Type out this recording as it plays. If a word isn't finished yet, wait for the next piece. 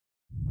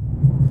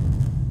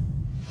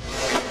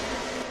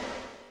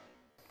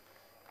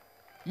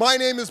My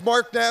name is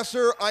Mark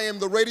Nasser. I am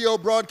the radio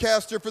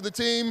broadcaster for the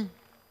team.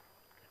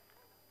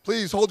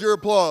 Please hold your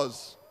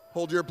applause.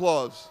 Hold your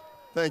applause.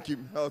 Thank you.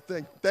 Oh,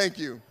 thank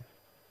you.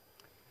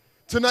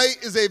 Tonight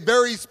is a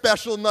very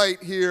special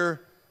night here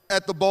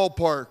at the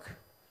ballpark.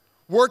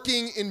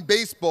 Working in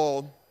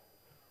baseball,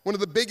 one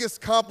of the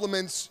biggest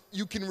compliments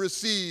you can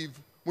receive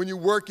when you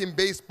work in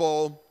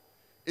baseball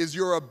is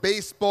you're a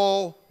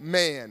baseball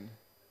man.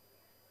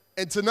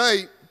 And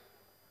tonight,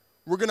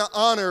 we're going to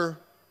honor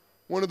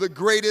one of the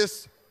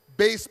greatest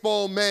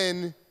baseball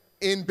men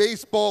in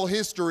baseball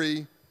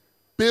history,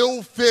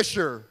 Bill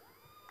Fischer,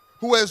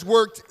 who has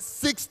worked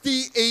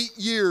 68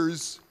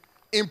 years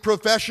in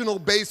professional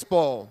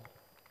baseball.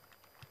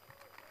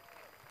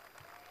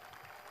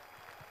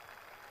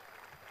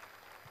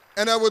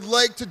 And I would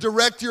like to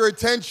direct your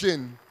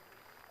attention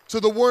to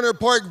the Werner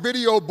Park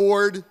video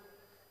board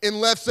in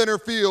left center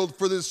field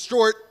for this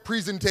short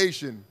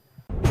presentation.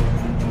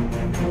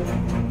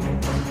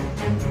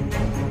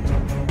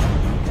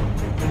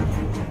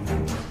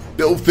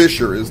 Bill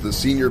Fischer is the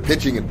senior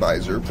pitching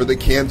advisor for the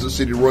Kansas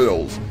City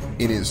Royals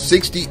in his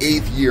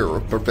 68th year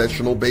of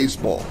professional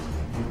baseball.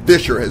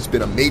 Fischer has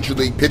been a major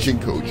league pitching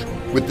coach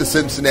with the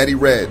Cincinnati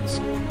Reds,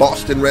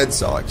 Boston Red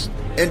Sox,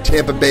 and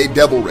Tampa Bay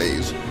Devil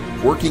Rays,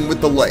 working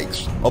with the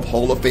likes of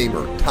Hall of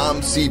Famer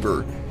Tom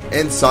Seaver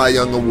and Cy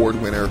Young Award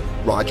winner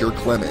Roger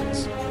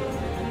Clemens.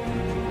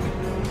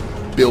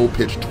 Bill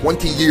pitched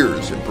 20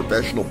 years in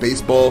professional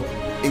baseball,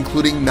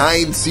 including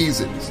 9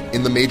 seasons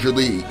in the major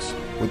leagues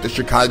with the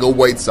Chicago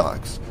White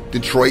Sox,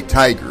 Detroit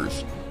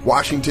Tigers,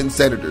 Washington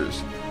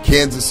Senators,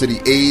 Kansas City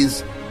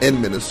A's,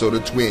 and Minnesota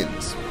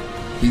Twins.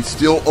 He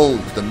still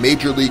owns the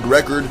major league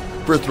record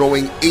for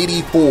throwing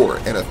 84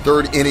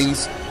 1/3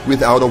 innings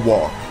without a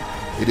walk.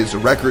 It is a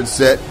record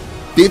set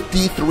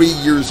 53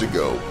 years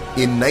ago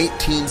in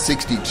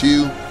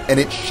 1962, and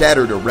it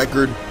shattered a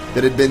record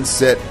that had been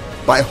set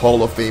by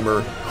Hall of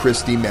Famer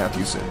Christy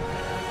Mathewson.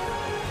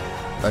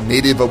 A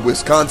native of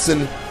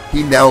Wisconsin,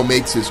 he now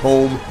makes his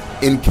home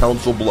in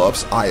Council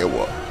Bluffs,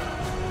 Iowa.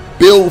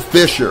 Bill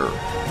Fischer.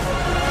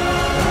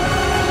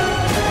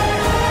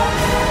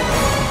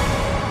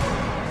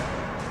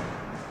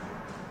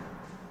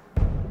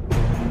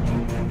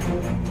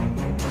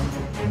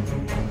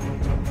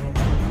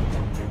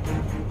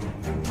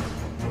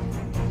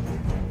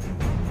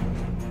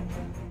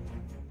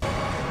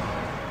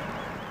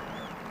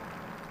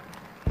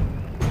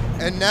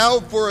 And now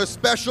for a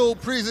special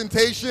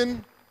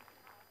presentation,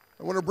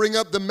 I want to bring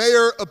up the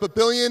mayor of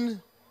Papillion,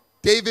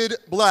 David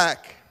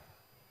Black.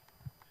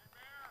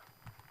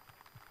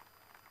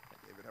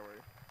 David, how are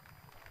you?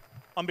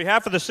 On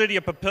behalf of the city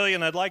of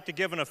Papillion, I'd like to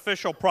give an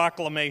official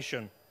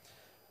proclamation.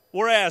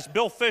 Whereas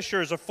Bill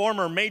Fischer is a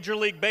former Major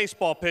League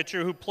Baseball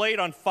pitcher who played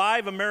on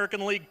 5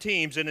 American League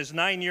teams in his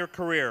 9-year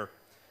career.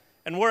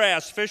 And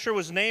whereas Fischer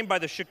was named by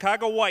the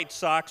Chicago White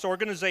Sox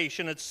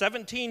organization at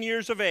 17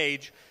 years of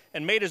age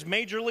and made his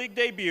Major League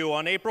debut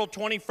on April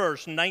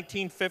 21st,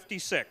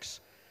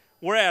 1956.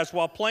 Whereas,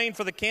 while playing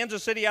for the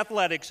Kansas City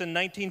Athletics in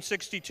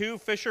 1962,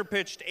 Fischer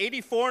pitched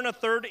 84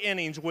 1/3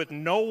 innings with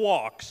no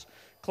walks,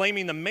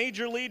 claiming the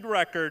Major League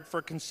record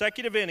for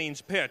consecutive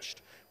innings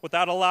pitched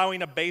without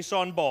allowing a base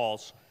on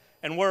balls.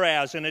 And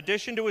whereas, in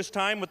addition to his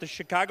time with the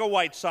Chicago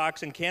White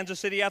Sox and Kansas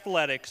City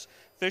Athletics,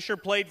 Fischer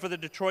played for the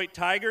Detroit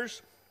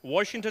Tigers,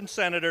 Washington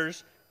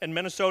Senators, and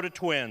Minnesota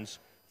Twins.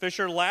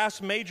 Fischer's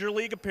last Major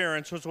League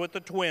appearance was with the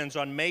Twins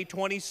on May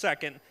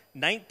 22nd,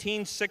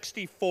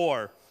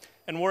 1964.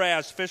 And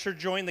whereas Fischer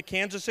joined the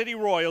Kansas City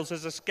Royals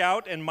as a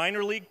scout and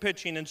minor league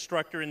pitching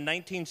instructor in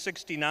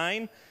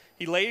 1969,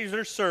 he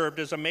later served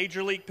as a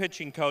major league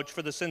pitching coach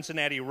for the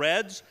Cincinnati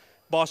Reds,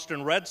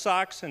 Boston Red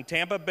Sox, and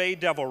Tampa Bay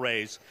Devil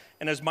Rays,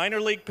 and as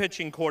minor league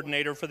pitching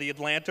coordinator for the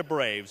Atlanta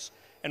Braves.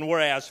 And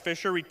whereas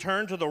Fischer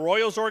returned to the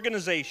Royals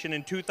organization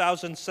in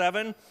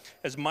 2007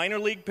 as minor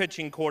league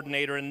pitching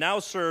coordinator and now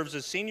serves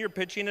as senior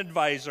pitching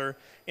advisor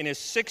in his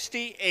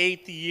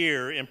 68th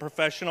year in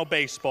professional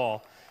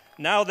baseball.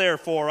 Now,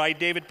 therefore, I,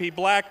 David P.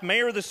 Black,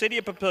 Mayor of the City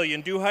of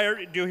Papillion,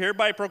 do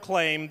hereby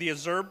proclaim the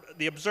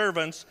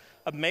observance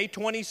of May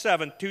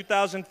 27,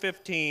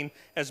 2015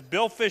 as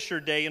Bill Fischer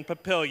Day in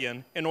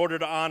Papillion in order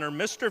to honor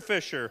Mr.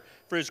 Fischer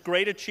for his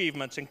great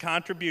achievements and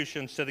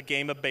contributions to the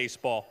game of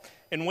baseball.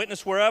 In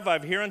witness whereof,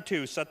 I've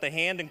hereunto set the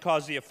hand and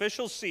caused the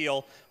official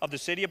seal of the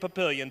City of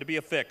Papillion to be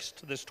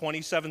affixed this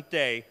 27th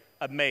day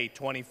of May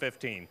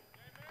 2015.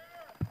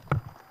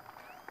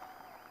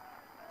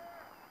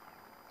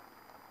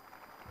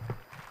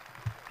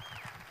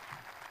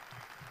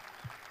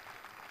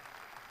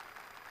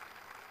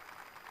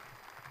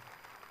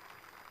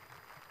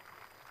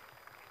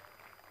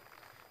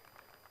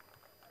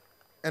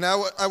 And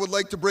I would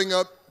like to bring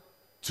up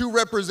 2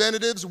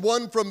 representatives,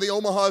 one from the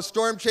Omaha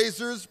Storm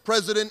Chasers,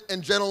 President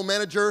and General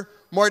Manager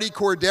Marty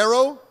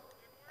Cordero,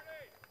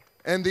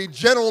 and the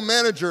General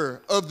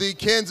Manager of the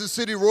Kansas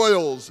City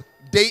Royals,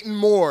 Dayton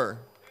Moore.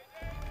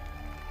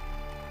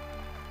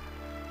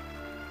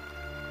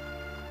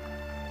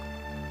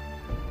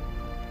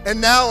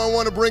 And now I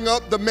want to bring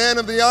up the man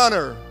of the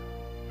honor,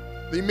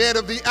 the man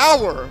of the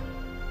hour,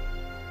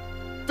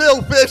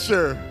 Bill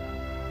Fischer.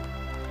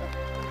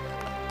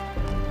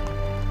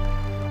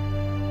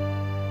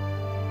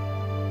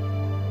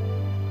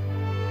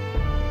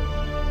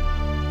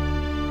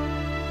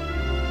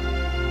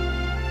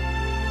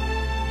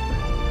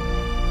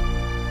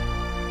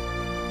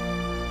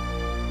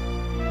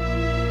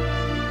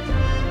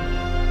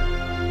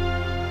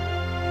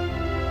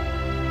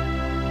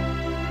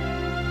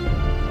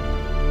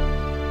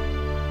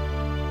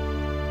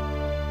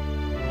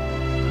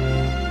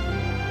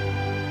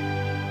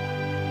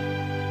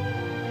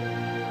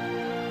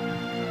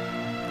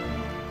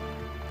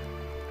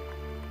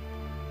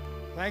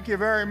 Thank you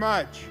very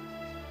much.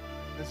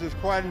 This is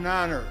quite an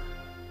honor.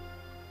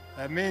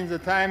 That means the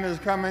time is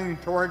coming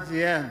towards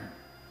the end.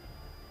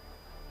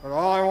 But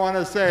all I want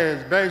to say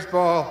is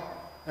baseball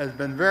has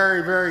been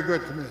very, very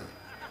good to me.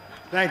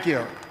 Thank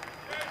you.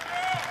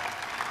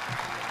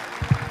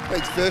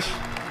 Thanks, Fish.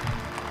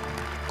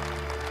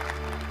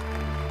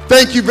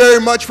 Thank you very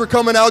much for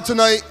coming out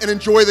tonight and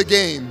enjoy the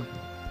game.